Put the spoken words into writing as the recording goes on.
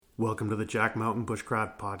Welcome to the Jack Mountain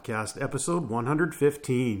Bushcraft Podcast, episode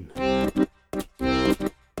 115.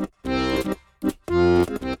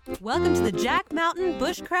 Welcome to the Jack Mountain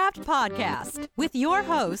Bushcraft Podcast with your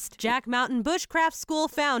host, Jack Mountain Bushcraft School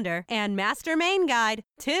founder and Master Main Guide,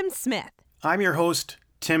 Tim Smith. I'm your host,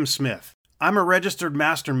 Tim Smith. I'm a registered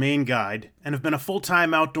Master Main Guide and have been a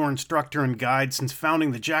full-time outdoor instructor and guide since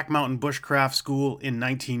founding the Jack Mountain Bushcraft School in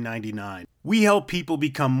 1999. We help people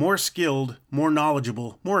become more skilled, more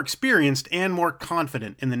knowledgeable, more experienced, and more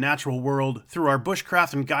confident in the natural world through our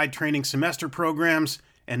bushcraft and guide training semester programs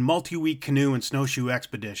and multi-week canoe and snowshoe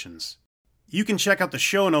expeditions. You can check out the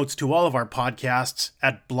show notes to all of our podcasts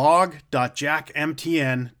at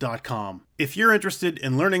blog.jackmtn.com. If you're interested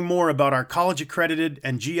in learning more about our college-accredited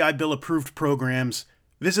and GI Bill-approved programs,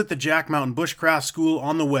 visit the Jack Mountain Bushcraft School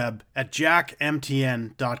on the web at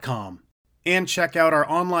jackmtn.com. And check out our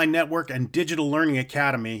online network and digital learning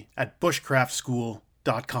academy at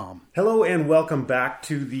bushcraftschool.com. Hello and welcome back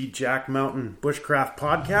to the Jack Mountain Bushcraft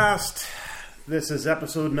Podcast. This is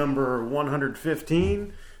episode number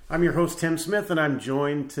 115. I'm your host, Tim Smith, and I'm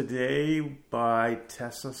joined today by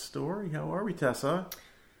Tessa Story. How are we, Tessa?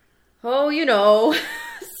 Oh, you know,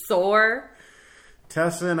 sore.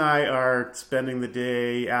 Tessa and I are spending the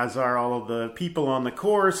day, as are all of the people on the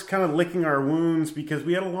course, kind of licking our wounds because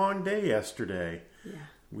we had a long day yesterday. Yeah.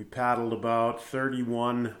 We paddled about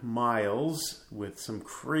 31 miles with some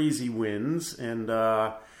crazy winds, and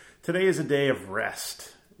today is a day of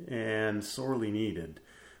rest and sorely needed.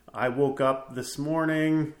 I woke up this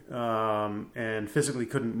morning and physically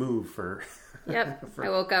couldn't move for... Yep, I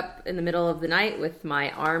woke up in the middle of the night with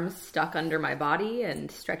my arms stuck under my body, and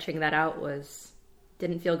stretching that out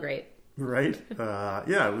didn't feel great. Right?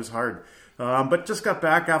 Yeah, it was hard. But just got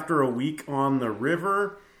back after a week on the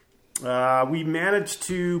river. We managed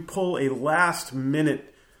to pull a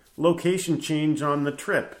last-minute location change on the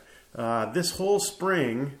trip. This whole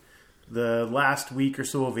spring, the last week or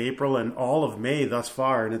so of April and all of May thus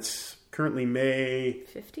far, and it's currently May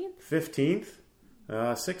 15th?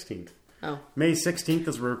 16th. Oh. May 16th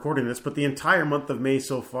as we're recording this, but the entire month of May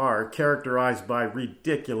so far characterized by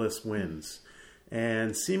ridiculous winds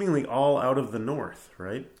and seemingly all out of the north,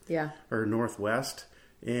 right? Yeah. Or northwest.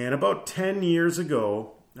 And about 10 years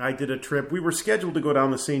ago, I did a trip. We were scheduled to go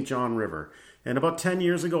down the St. John River. And about 10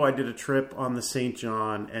 years ago, I did a trip on the St.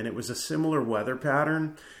 John, and it was a similar weather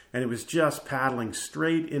pattern. And it was just paddling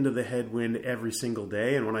straight into the headwind every single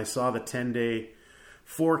day. And when I saw the 10-day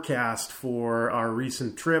forecast for our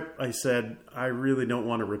recent trip, I said, I really don't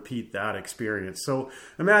want to repeat that experience. So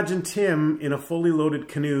imagine Tim in a fully loaded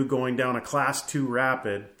canoe going down a class 2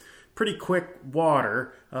 rapid, pretty quick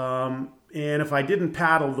water. And if I didn't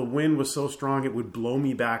paddle, the wind was so strong it would blow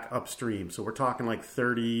me back upstream. So we're talking like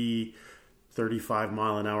 30, 35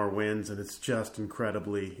 mile an hour winds, and it's just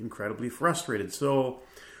incredibly, incredibly frustrated. So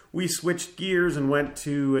we switched gears and went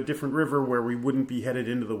to a different river where we wouldn't be headed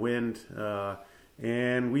into the wind.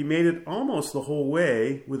 And we made it almost the whole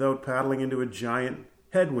way without paddling into a giant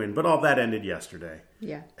headwind. But all that ended yesterday.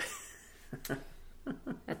 Yeah.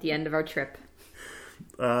 At the end of our trip.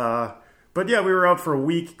 But yeah, we were out for a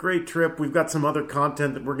week. Great trip. We've got some other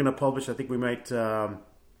content that we're going to publish. I think we might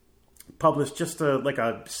publish just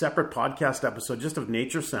a separate podcast episode just of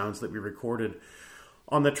nature sounds that we recorded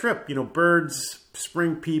on the trip. You know, birds,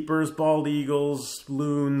 spring peepers, bald eagles,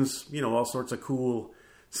 loons, you know, all sorts of cool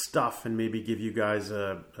stuff, and maybe give you guys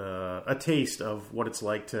a taste of what it's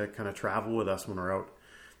like to kind of travel with us when we're out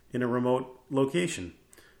in a remote location.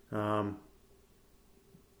 So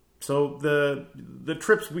the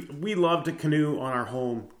trips, we love to canoe on our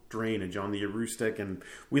home drainage on the Aroostook, and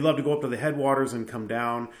we love to go up to the headwaters and come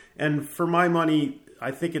down. And for my money,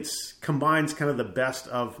 I think it's combines kind of the best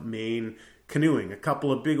of Maine canoeing. A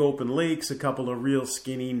couple of big open lakes, a couple of real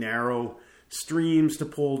skinny, narrow streams to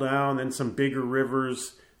pull down, and some bigger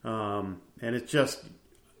rivers. And it's just,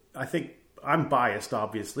 I think, I'm biased,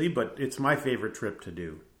 obviously, but it's my favorite trip to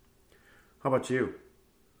do. How about you?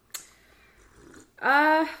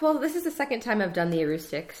 Well, this is the second time I've done the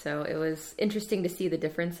Aroostook, so it was interesting to see the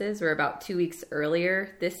differences. We're about 2 weeks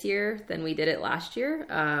earlier this year than we did it last year.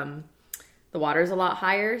 The water's a lot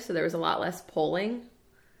higher, so there was a lot less poling.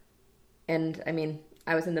 And, I mean,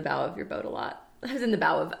 I was in the bow of your boat a lot. I was in the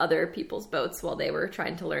bow of other people's boats while they were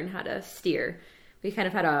trying to learn how to steer. We kind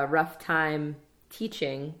of had a rough time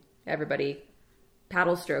teaching everybody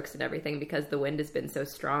paddle strokes and everything because the wind has been so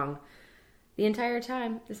strong the entire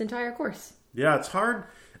time, this entire course. Yeah, it's hard.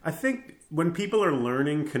 I think when people are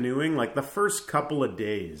learning canoeing, like the first couple of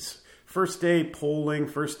days, first day poling,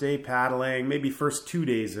 first day paddling, maybe first 2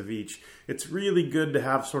 days of each, it's really good to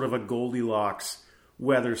have sort of a Goldilocks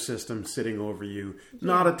weather system sitting over you.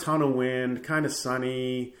 Not a ton of wind, kind of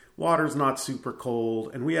sunny. Water's not super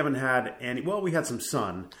cold, and we haven't had any. Well, we had some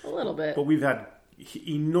sun, a little bit, but we've had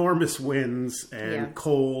enormous winds and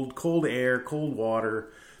cold air, cold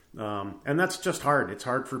water. And that's just hard. It's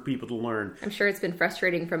hard for people to learn. I'm sure it's been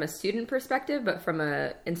frustrating from a student perspective, but from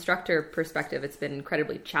an instructor perspective, it's been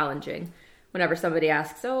incredibly challenging. Whenever somebody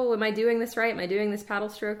asks, oh, am I doing this right? Am I doing this paddle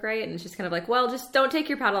stroke right? And it's just kind of like, well, just don't take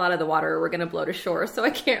your paddle out of the water or we're going to blow to shore. So I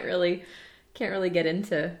can't really get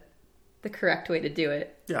into the correct way to do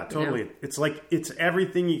it. Yeah, totally. You know? It's like, it's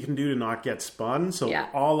everything you can do to not get spun. So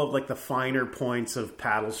all of like the finer points of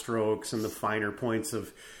paddle strokes and the finer points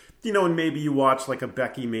of, you know, and maybe you watch like a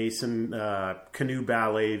Becky Mason canoe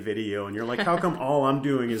ballet video and you're like, how come all I'm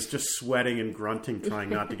doing is just sweating and grunting, trying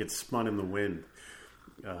not to get spun in the wind?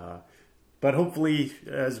 But hopefully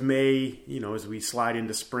as May, you know, as we slide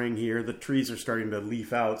into spring here, the trees are starting to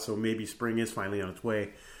leaf out. So maybe spring is finally on its way.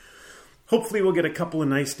 Hopefully we'll get a couple of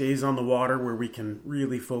nice days on the water where we can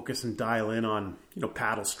really focus and dial in on, you know,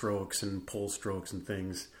 paddle strokes and pole strokes and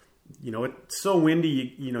things. You know, it's so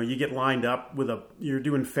windy, you know, you get lined up with you're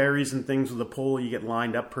doing ferries and things with a pole, you get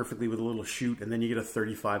lined up perfectly with a little chute, and then you get a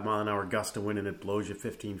 35 mile an hour gust of wind and it blows you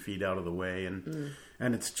 15 feet out of the way. And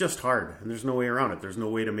it's just hard, and there's no way around it. There's no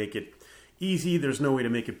way to make it easy. There's no way to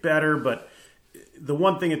make it better. But the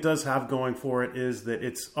one thing it does have going for it is that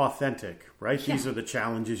it's authentic, right? Yeah. These are the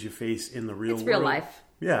challenges you face in the real world. It's real life.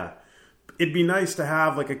 Yeah. It'd be nice to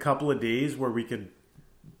have like a couple of days where we could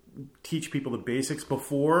teach people the basics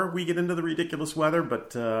before we get into the ridiculous weather.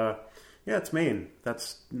 But yeah, it's Maine.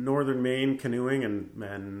 That's northern Maine canoeing, and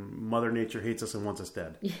Mother Nature hates us and wants us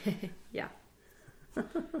dead. Yeah.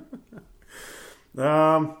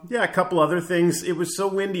 Yeah, a couple other things. It was so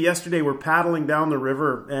windy yesterday. We're paddling down the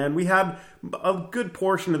river, and we had a good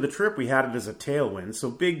portion of the trip. We had it as a tailwind.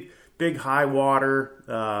 So big high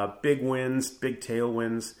water, big winds, big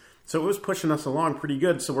tailwinds. So it was pushing us along pretty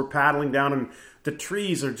good. So we're paddling down, and the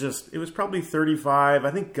trees are just, it was probably 35,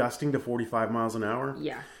 I think gusting to 45 miles an hour.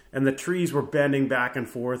 Yeah. And the trees were bending back and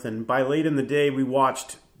forth. And by late in the day, we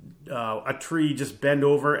watched a tree just bend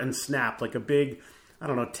over and snap, like a big, I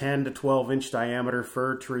don't know, 10 to 12 inch diameter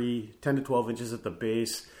fir tree, 10 to 12 inches at the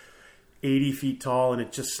base, 80 feet tall, and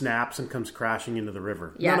it just snaps and comes crashing into the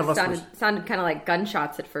river. Yeah, it sounded kind of like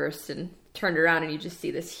gunshots at first, and turned around and you just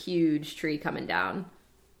see this huge tree coming down.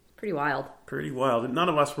 Pretty wild. Pretty wild. None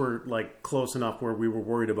of us were like close enough where we were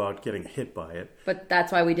worried about getting hit by it. But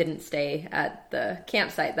that's why we didn't stay at the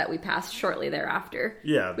campsite that we passed shortly thereafter.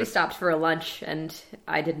 Yeah. We stopped for a lunch, and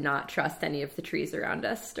I did not trust any of the trees around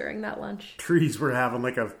us during that lunch. Trees were having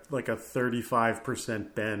like a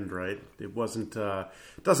 35% bend, right? It wasn't, it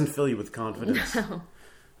doesn't fill you with confidence. No.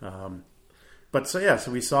 But so yeah,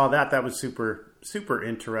 so we saw that. That was super, super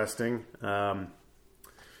interesting.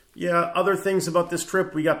 Yeah, other things about this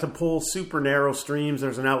trip, we got to pull super narrow streams.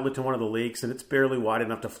 There's an outlet to one of the lakes, and it's barely wide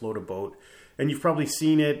enough to float a boat. And you've probably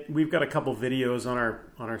seen it. We've got a couple videos on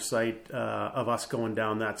our site of us going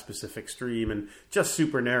down that specific stream, and just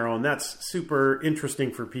super narrow. And that's super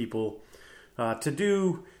interesting for people to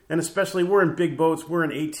do. And especially, we're in big boats. We're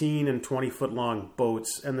in 18 and 20 foot long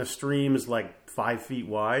boats, and the stream is like 5 feet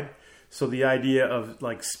wide. So the idea of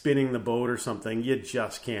like spinning the boat or something, you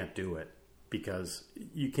just can't do it, because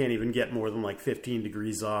you can't even get more than like 15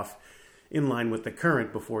 degrees off in line with the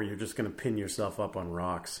current before you're just going to pin yourself up on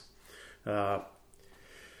rocks.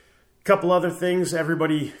 Couple other things.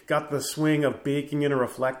 Everybody got the swing of baking in a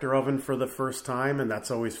reflector oven for the first time, and that's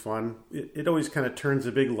always fun. It always kind of turns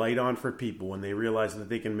a big light on for people when they realize that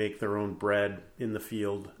they can make their own bread in the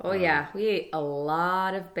field. Oh yeah, we ate a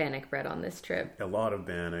lot of bannock bread on this trip. A lot of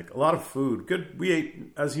bannock. A lot of food. Good. We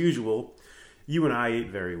ate, as usual. You and I ate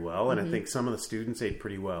very well, and I think some of the students ate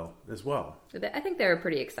pretty well as well. I think they were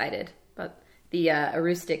pretty excited about the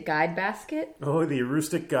Aroostook Guide basket. Oh, the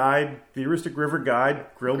Aroostook Guide, the Aroostook River Guide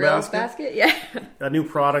grill basket. Yeah. A new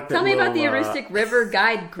product. Tell me about the Aroostook River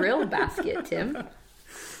Guide grill basket, Tim.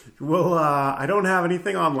 Well, I don't have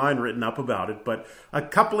anything online written up about it, but a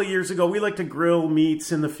couple of years ago, we like to grill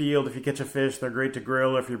meats in the field. If you catch a fish, they're great to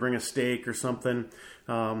grill. If you bring a steak or something.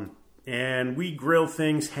 And we grill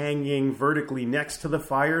things hanging vertically next to the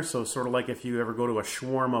fire. So sort of like if you ever go to a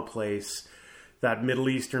shawarma place, that Middle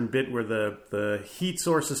Eastern bit where the heat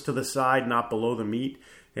source is to the side, not below the meat.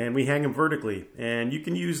 And we hang them vertically. And you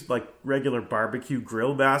can use like regular barbecue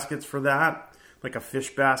grill baskets for that, like a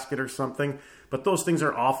fish basket or something. But those things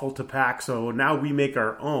are awful to pack. So now we make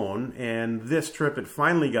our own. And this trip, it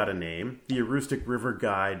finally got a name, the Aroostook River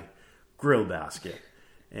Guide Grill Basket.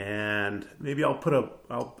 And maybe I'll put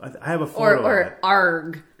I have a photo or of it.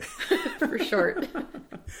 ARG for short.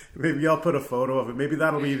 Maybe I'll put a photo of it. Maybe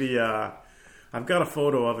that'll be the... I've got a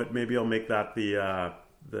photo of it. Maybe I'll make that the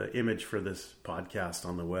image for this podcast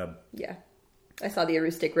on the web. Yeah. I saw the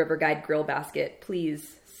Aroostook River Guide grill basket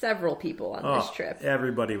please several people on this trip.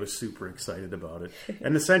 Everybody was super excited about it.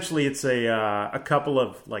 And essentially it's a couple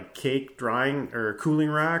of like cake drying or cooling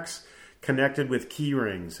racks connected with key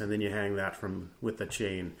rings, and then you hang that with the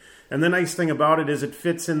chain. And the nice thing about it is it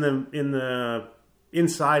fits in the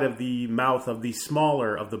inside of the mouth of the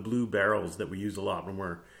smaller of the blue barrels that we use a lot when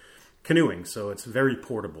we're canoeing. So it's very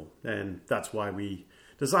portable, and that's why we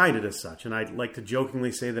designed it as such. And I'd like to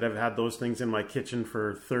jokingly say that I've had those things in my kitchen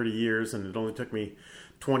for 30 years, and it only took me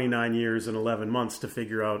 29 years and 11 months to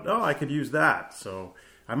figure out, I could use that. So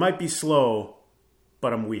I might be slow,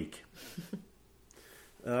 but I'm weak.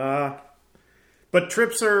 But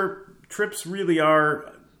trips really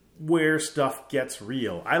are where stuff gets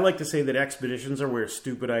real. I like to say that expeditions are where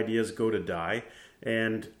stupid ideas go to die.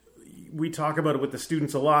 And we talk about it with the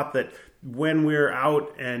students a lot, that when we're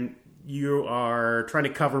out and you are trying to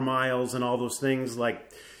cover miles and all those things,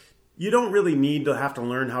 like, you don't really need to have to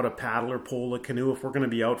learn how to paddle or pole a canoe if we're going to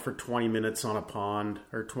be out for 20 minutes on a pond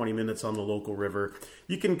or 20 minutes on the local river.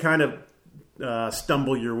 You can kind of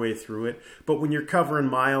stumble your way through it. But when you're covering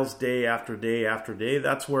miles day after day after day,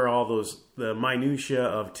 that's where all the minutia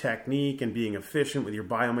of technique and being efficient with your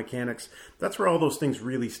biomechanics, that's where all those things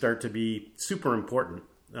really start to be super important,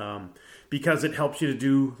 because it helps you to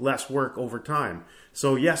do less work over time.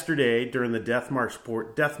 So yesterday, during the Death March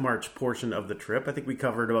portion of the trip, I think we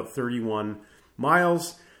covered about 31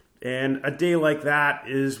 miles. And a day like that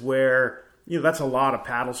is where, that's a lot of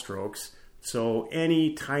paddle strokes. So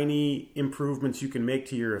any tiny improvements you can make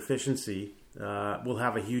to your efficiency will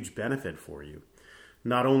have a huge benefit for you.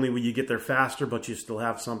 Not only will you get there faster, but you still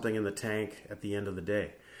have something in the tank at the end of the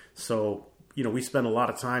day. So, we spend a lot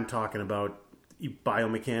of time talking about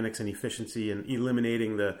biomechanics and efficiency and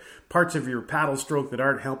eliminating the parts of your paddle stroke that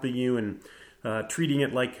aren't helping you, and treating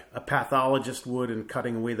it like a pathologist would and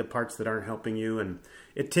cutting away the parts that aren't helping you. And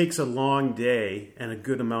it takes a long day and a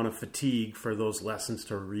good amount of fatigue for those lessons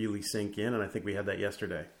to really sink in. And I think we had that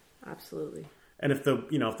yesterday. Absolutely. And if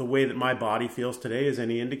the way that my body feels today is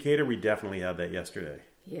any indicator, we definitely had that yesterday.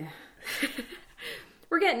 Yeah.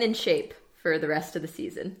 We're getting in shape for the rest of the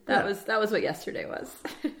season. That was what yesterday was.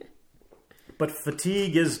 But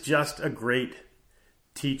fatigue is just a great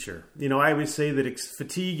teacher. I always say that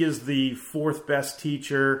fatigue is the fourth best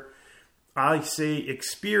teacher. I say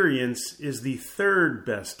experience is the third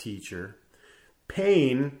best teacher.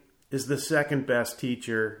 Pain is the second best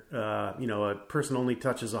teacher. A person only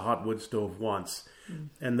touches a hot wood stove once.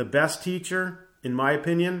 And the best teacher, in my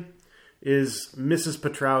opinion, is Mrs.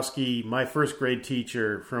 Petrowski, my first grade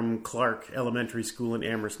teacher from Clark Elementary School in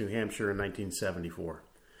Amherst, New Hampshire in 1974.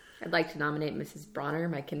 I'd like to nominate Mrs. Bronner,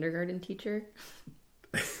 my kindergarten teacher.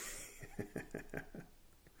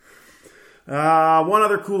 One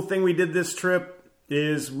other cool thing we did this trip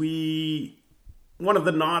is one of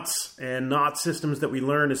the knots and knot systems that we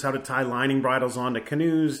learned is how to tie lining bridles onto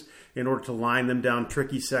canoes in order to line them down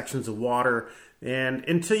tricky sections of water. And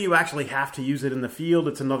until you actually have to use it in the field,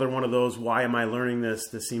 it's another one of those, why am I learning this?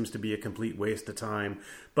 This seems to be a complete waste of time.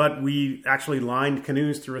 But we actually lined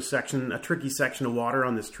canoes through a tricky section of water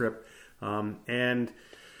on this trip. And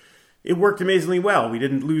it worked amazingly well. We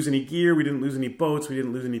didn't lose any gear, we didn't lose any boats, we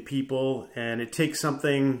didn't lose any people. And it takes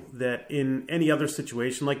something that in any other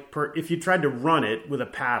situation, if you tried to run it with a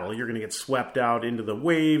paddle, you're going to get swept out into the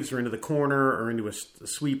waves or into the corner or into a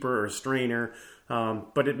sweeper or a strainer.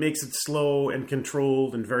 But it makes it slow and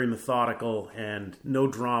controlled and very methodical and no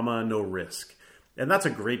drama, no risk. And that's a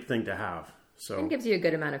great thing to have. So it gives you a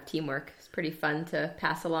good amount of teamwork. It's pretty fun to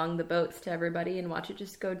pass along the boats to everybody and watch it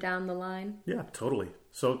just go down the line. Yeah, totally.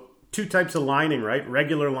 So 2 types of lining, right?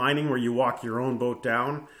 Regular lining where you walk your own boat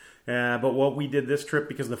down. But what we did this trip,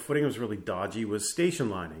 because the footing was really dodgy, was station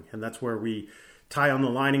lining. And that's where we tie on the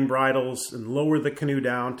lining bridles and lower the canoe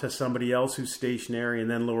down to somebody else who's stationary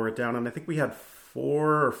and then lower it down. And I think we had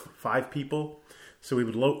 4 or 5 people. So we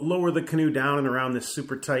would lower the canoe down and around this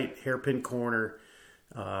super tight hairpin corner,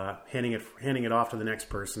 handing it off to the next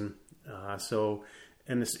person.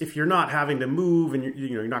 If you're not having to move and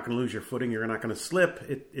you're not going to lose your footing, you're not going to slip.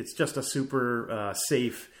 It's just a super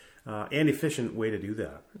safe and efficient way to do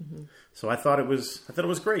that. Mm-hmm. So I thought it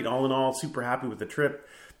was great. All in all, super happy with the trip.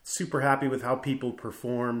 Super happy with how people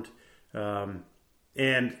performed.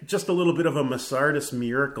 And just a little bit of a Masardis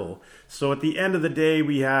miracle. So at the end of the day,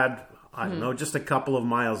 we had, just a couple of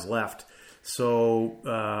miles left. So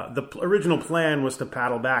the original plan was to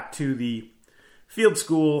paddle back to the field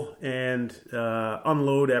school and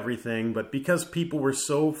unload everything. But because people were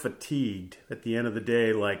so fatigued at the end of the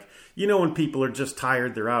day, like, when people are just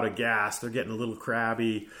tired, they're out of gas, they're getting a little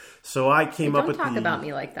crabby. So I came up with Don't talk about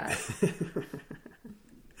me like that.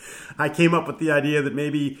 I came up with the idea that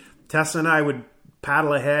maybe Tessa and I would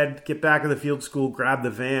paddle ahead, get back to the field school, grab the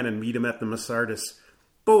van, and meet him at the Masardis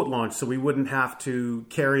boat launch, so we wouldn't have to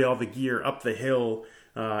carry all the gear up the hill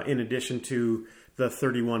in addition to the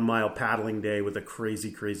 31-mile paddling day with a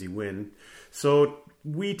crazy, crazy wind. So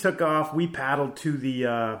we took off. We paddled to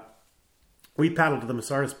the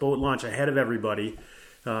Masardis boat launch ahead of everybody,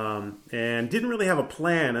 and didn't really have a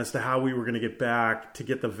plan as to how we were going to get back to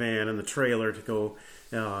get the van and the trailer to go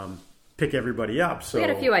pick everybody up. So we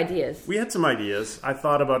had a few ideas. We had some ideas. I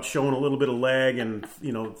thought about showing a little bit of leg and,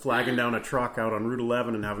 flagging down a truck out on Route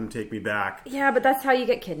 11 and having them take me back. Yeah, but that's how you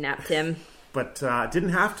get kidnapped, Tim. But didn't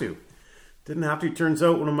have to. Turns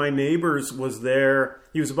out one of my neighbors was there.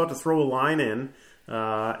 He was about to throw a line in.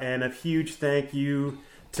 And a huge thank you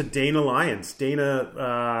to Dana Lyons.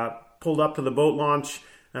 Dana pulled up to the boat launch,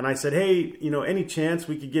 and I said, hey, any chance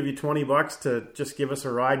we could give you $20 to just give us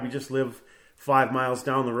a ride? We just live 5 miles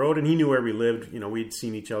down the road. And he knew where we lived. We'd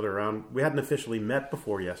seen each other around. We hadn't officially met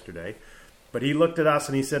before yesterday. But he looked at us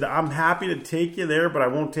and he said, I'm happy to take you there, but I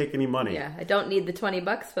won't take any money. Yeah, I don't need the $20,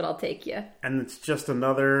 but I'll take you. And it's just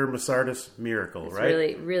another Masardis miracle, it's right?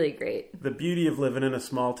 Really, really great. The beauty of living in a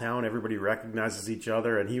small town, everybody recognizes each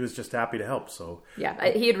other, and he was just happy to help. So yeah,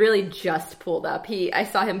 he had really just pulled up. I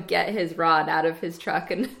saw him get his rod out of his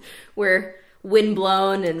truck, and we're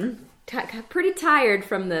windblown and pretty tired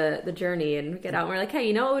from the journey. And we get out and we're like,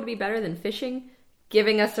 hey, what would be better than fishing?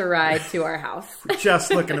 Giving us a ride to our house.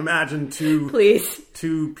 Just looking, imagine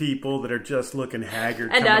two people that are just looking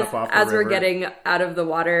haggard and coming up off the as river. We're getting out of the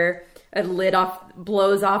water, a lid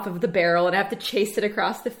blows off of the barrel, and I have to chase it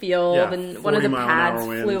across the field. Yeah, and one of the pads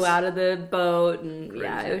winds. flew out of the boat, and Crazy.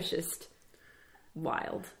 Yeah, it was just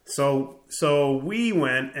wild. So we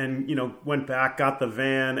went and went back, got the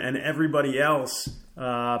van, and everybody else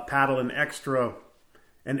paddled an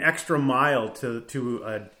extra mile to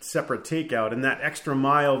a separate takeout. And that extra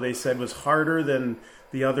mile, they said, was harder than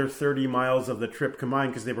the other 30 miles of the trip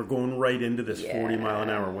combined because they were going right into this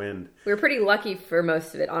 40-mile-an-hour wind. We were pretty lucky for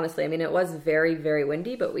most of it, honestly. I mean, it was very, very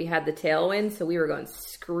windy, but we had the tailwind, so we were going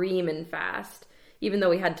screaming fast, even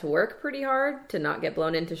though we had to work pretty hard to not get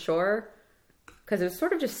blown into shore because it was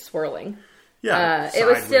sort of just swirling. Yeah, it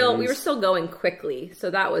was still, we were still going quickly,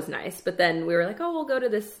 so that was nice. But then we were like, oh, we'll go to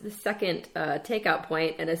this second takeout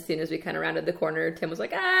point. And as soon as we kind of rounded the corner, Tim was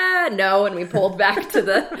like, no. And we pulled back to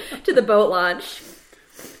the boat launch.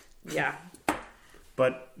 Yeah.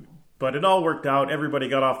 But it all worked out. Everybody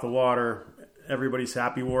got off the water. Everybody's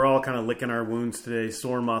happy. We're all kind of licking our wounds today.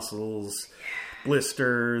 Sore muscles,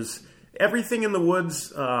 blisters. Everything in the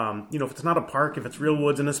woods, if it's not a park, if it's real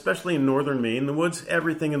woods, and especially in northern Maine, the woods,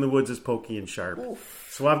 everything in the woods is pokey and sharp. Oof.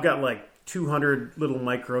 So I've got like 200 little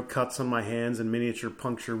micro cuts on my hands and miniature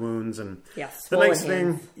puncture wounds. And the nice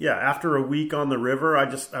thing, after a week on the river,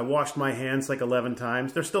 I washed my hands like 11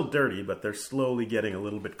 times. They're still dirty, but they're slowly getting a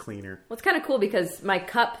little bit cleaner. Well, it's kind of cool because my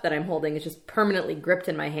cup that I'm holding is just permanently gripped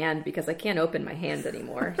in my hand because I can't open my hand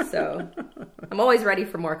anymore. So I'm always ready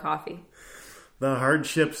for more coffee. The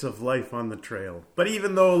hardships of life on the trail. But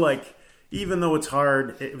even though it's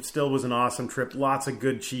hard, it still was an awesome trip. Lots of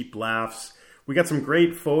good, cheap laughs. We got some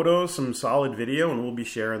great photos, some solid video, and we'll be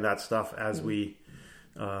sharing that stuff as we...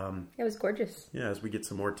 it was gorgeous. Yeah, as we get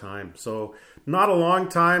some more time. So not a long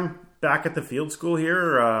time back at the field school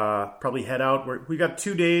here. Probably head out. We got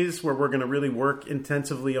 2 days where we're going to really work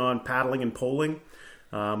intensively on paddling and poling.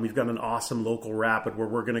 We've got an awesome local rapid where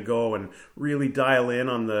we're going to go and really dial in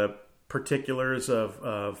on the particulars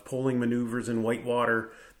of poling maneuvers in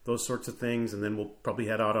whitewater, those sorts of things. And then we'll probably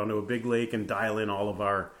head out onto a big lake and dial in all of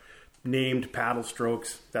our named paddle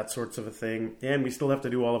strokes, that sorts of a thing. And we still have to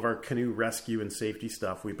do all of our canoe rescue and safety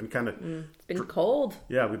stuff. We've been kind of... it's been cold.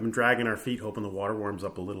 Yeah, we've been dragging our feet, hoping the water warms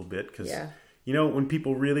up a little bit. Because, when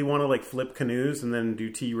people really want to flip canoes and then do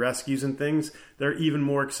tea rescues and things, they're even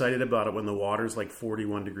more excited about it when the water's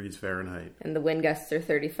 41 degrees Fahrenheit. And the wind gusts are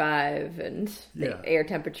 35 and the air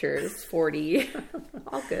temperature is 40.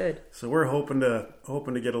 All good. So we're hoping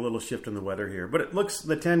to get a little shift in the weather here. But it looks,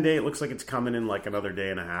 the 10-day, it looks like it's coming in another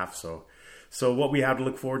day and a half. So what we have to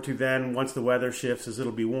look forward to then, once the weather shifts, is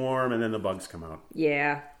it'll be warm and then the bugs come out.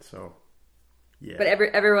 Yeah. So, yeah. But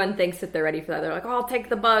everyone thinks that they're ready for that. They're like, oh, I'll take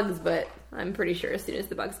the bugs. But I'm pretty sure as soon as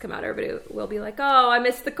the bugs come out, everybody will be like, oh, I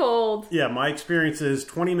missed the cold. Yeah, my experience is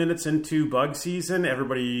 20 minutes into bug season,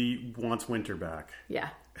 everybody wants winter back. Yeah.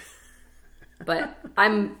 But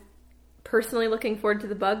I'm personally looking forward to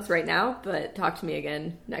the bugs right now, but talk to me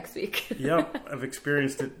again next week. Yep, I've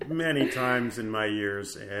experienced it many times in my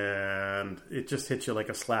years, and it just hits you like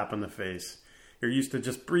a slap in the face. You're used to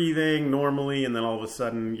just breathing normally, and then all of a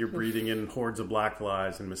sudden you're breathing in hordes of black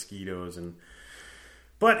flies and mosquitoes.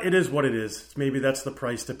 But it is what it is. Maybe that's the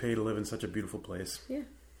price to pay to live in such a beautiful place. Yeah.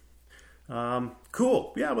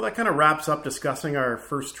 Cool. Yeah, well, that kind of wraps up discussing our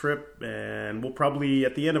first trip, and we'll probably,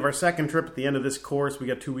 at the end of our second trip, at the end of this course, we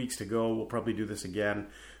got 2 weeks to go, we'll probably do this again.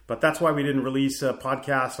 But that's why we didn't release a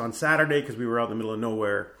podcast on Saturday, because we were out in the middle of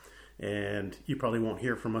nowhere, and you probably won't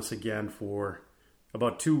hear from us again for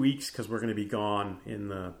about 2 weeks, because we're going to be gone in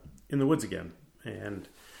the woods again, and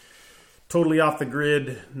totally off the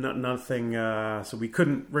grid, nothing, so we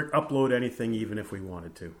couldn't upload anything even if we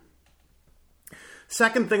wanted to.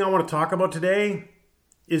 Second thing I want to talk about today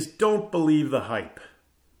is Don't Believe the Hype.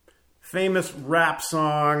 Famous rap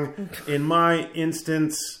song. In my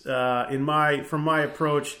instance, from my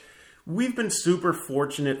approach, we've been super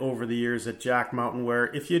fortunate over the years at Jack Mountain where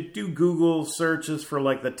if you do Google searches for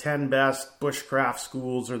like the 10 best bushcraft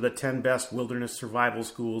schools or the 10 best wilderness survival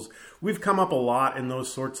schools, we've come up a lot in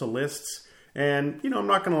those sorts of lists. And, I'm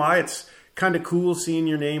not going to lie, it's kind of cool seeing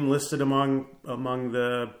your name listed among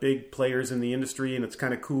the big players in the industry, and it's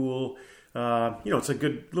kind of cool. It's a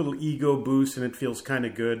good little ego boost, and it feels kind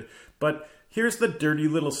of good. But here's the dirty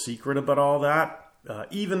little secret about all that.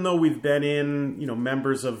 Even though we've been in,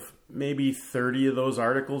 members of maybe 30 of those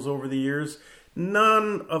articles over the years,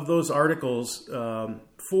 none of those articles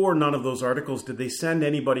did they send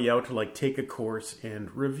anybody out to take a course and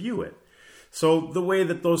review it. So the way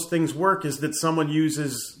that those things work is that someone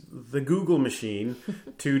uses the Google machine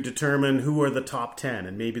to determine who are the top 10,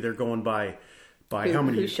 and maybe they're going by how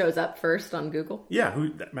many... Who shows up first on Google? Yeah,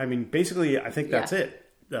 basically, I think that's it.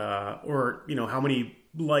 Or, how many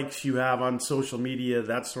likes you have on social media,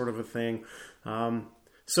 that sort of a thing.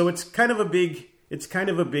 So it's kind of a big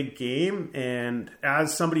game, and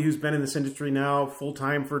as somebody who's been in this industry now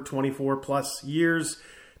full-time for 24 plus years,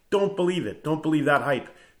 don't believe it. Don't believe that hype.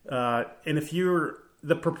 And if you're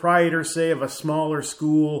the proprietor, say, of a smaller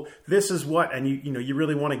school, this is what, and you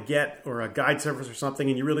really want to get, or a guide service or something,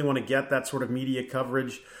 and you really want to get that sort of media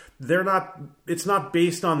coverage, it's not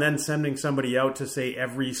based on then sending somebody out to, say,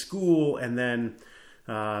 every school and then,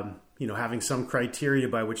 having some criteria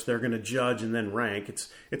by which they're going to judge and then rank.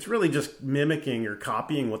 It's really just mimicking or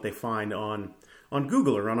copying what they find on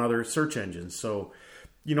Google or on other search engines. So,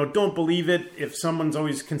 don't believe it. If someone's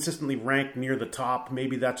always consistently ranked near the top,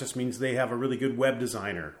 maybe that just means they have a really good web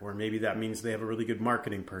designer, or maybe that means they have a really good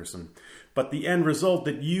marketing person. But the end result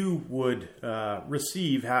that you would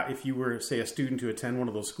receive if you were, say, a student to attend one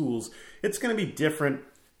of those schools, it's going to be different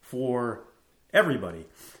for everybody.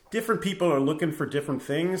 Different people are looking for different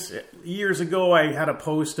things. Years ago, I had a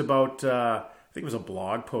post about, I think it was a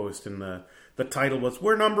blog post, and the title was,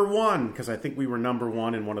 "We're number one," because I think we were number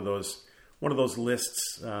one in one of those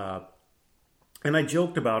lists, and I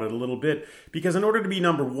joked about it a little bit, because in order to be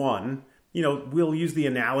number one, we'll use the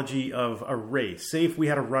analogy of a race. Say if we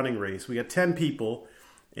had a running race, we got 10 people,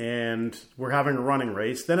 and we're having a running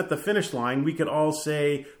race, then at the finish line, we could all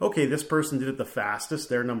say, okay, this person did it the fastest,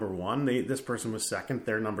 they're number one, this person was second,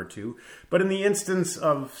 they're number two. But in the instance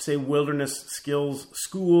of, say, wilderness skills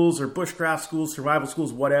schools, or bushcraft schools, survival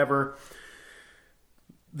schools, whatever,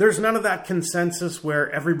 there's none of that consensus where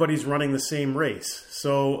everybody's running the same race.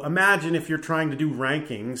 So imagine if you're trying to do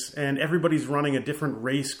rankings and everybody's running a different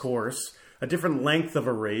race course, a different length of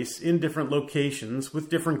a race in different locations with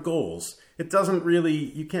different goals. You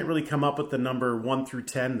can't really come up with the number 1 through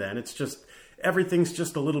 10 then. It's just, everything's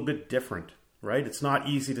just a little bit different, right? It's not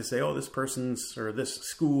easy to say, oh, this person's, or this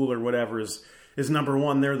school or whatever is number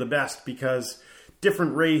one, they're the best, because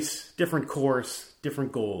different race, different course,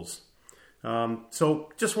 different goals. So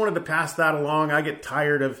just wanted to pass that along. I get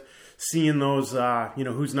tired of seeing those,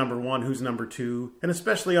 who's number one, who's number two, and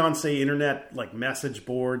especially on, say, internet, like message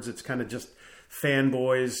boards, it's kind of just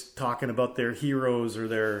fanboys talking about their heroes or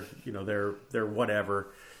their whatever.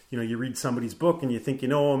 You read somebody's book and you think you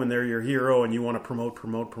know them and they're your hero and you want to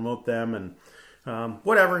promote them and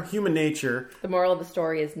whatever, human nature. The moral of the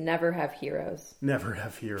story is never have heroes. Never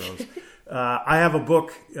have heroes. I have a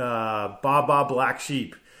book, Baa Black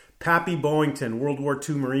Sheep. Pappy Boyington, World War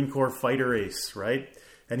II Marine Corps fighter ace, right?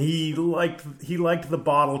 And he liked the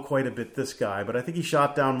bottle quite a bit, this guy, but I think he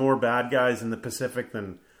shot down more bad guys in the Pacific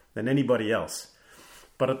than anybody else.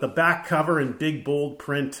 But at the back cover in big bold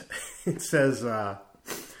print, it says,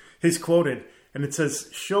 he's quoted, and it says,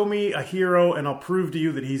 "Show me a hero and I'll prove to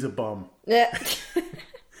you that he's a bum."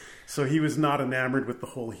 So he was not enamored with the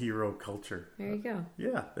whole hero culture. There you go.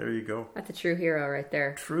 Yeah, there you go. That's a true hero right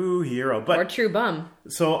there. True hero. Or true bum.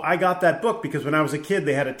 So I got that book because when I was a kid,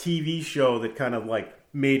 they had a TV show that kind of like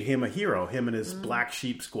made him a hero, him and his Black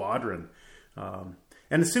Sheep Squadron. And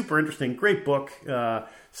it's super interesting. Great book.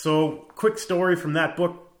 So quick story from that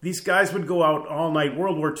book. These guys would go out all night,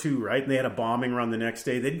 World War II, right? And they had a bombing run the next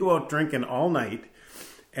day. They'd go out drinking all night.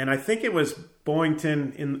 And I think it was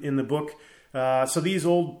Boyington in the book. So these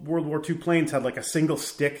old World War II planes had like a single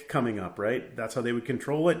stick coming up, right? That's how they would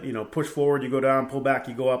control it. You know, push forward, you go down, pull back,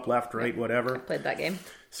 you go up, left, right, whatever. I played that game.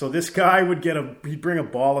 So this guy would he'd bring a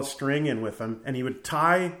ball of string in with him, and he would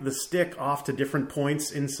tie the stick off to different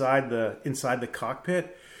points inside the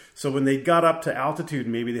cockpit. So when they got up to altitude,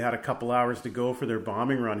 maybe they had a couple hours to go for their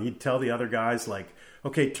bombing run, he'd tell the other guys like,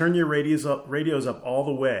 okay, turn your radios up all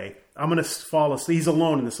the way. I'm going to fall asleep. He's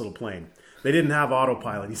alone in this little plane. They didn't have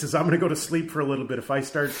autopilot. He says, I'm going to go to sleep for a little bit. If I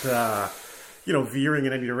start, veering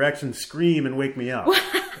in any direction, scream and wake me up.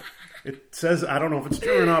 It says, I don't know if it's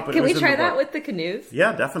true or not, but Can we try that with the canoes?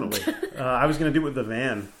 Yeah, definitely. I was going to do it with the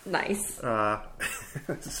van. Nice.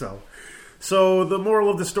 So the moral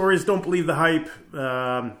of the story is don't believe the hype.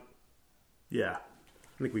 Yeah,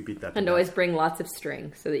 I think we beat that. And always bring lots of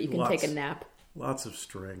string so that you can take a nap. Lots of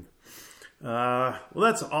string. Well,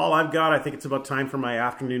 that's all I've got. I think it's about time for my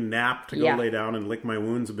afternoon nap to go lay down and lick my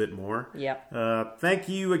wounds a bit more. Yep. Thank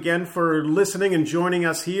you again for listening and joining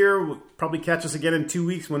us here. We'll probably catch us again in 2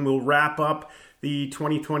 weeks when we'll wrap up the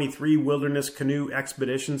 2023 Wilderness Canoe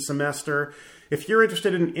Expedition semester. If you're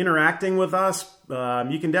interested in interacting with us,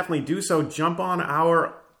 you can definitely do so. Jump on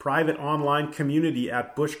our private online community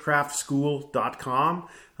at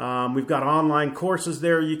bushcraftschool.com. We've got online courses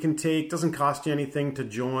there you can take. Doesn't cost you anything to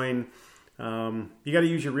join. You got to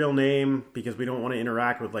use your real name because we don't want to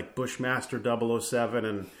interact with like Bushmaster 007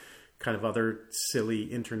 and kind of other silly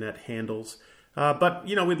internet handles. But,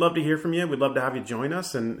 we'd love to hear from you. We'd love to have you join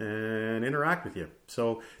us and interact with you.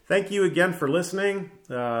 So thank you again for listening.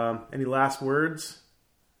 Any last words?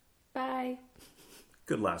 Bye.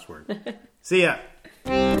 Good last word. See ya.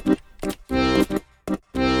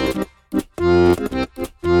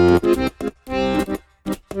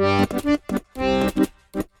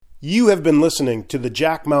 You have been listening to the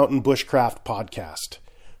Jack Mountain Bushcraft Podcast.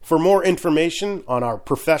 For more information on our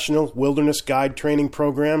professional wilderness guide training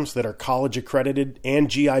programs that are college accredited and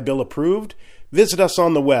GI Bill approved, visit us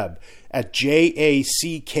on the web at jackmtn.com.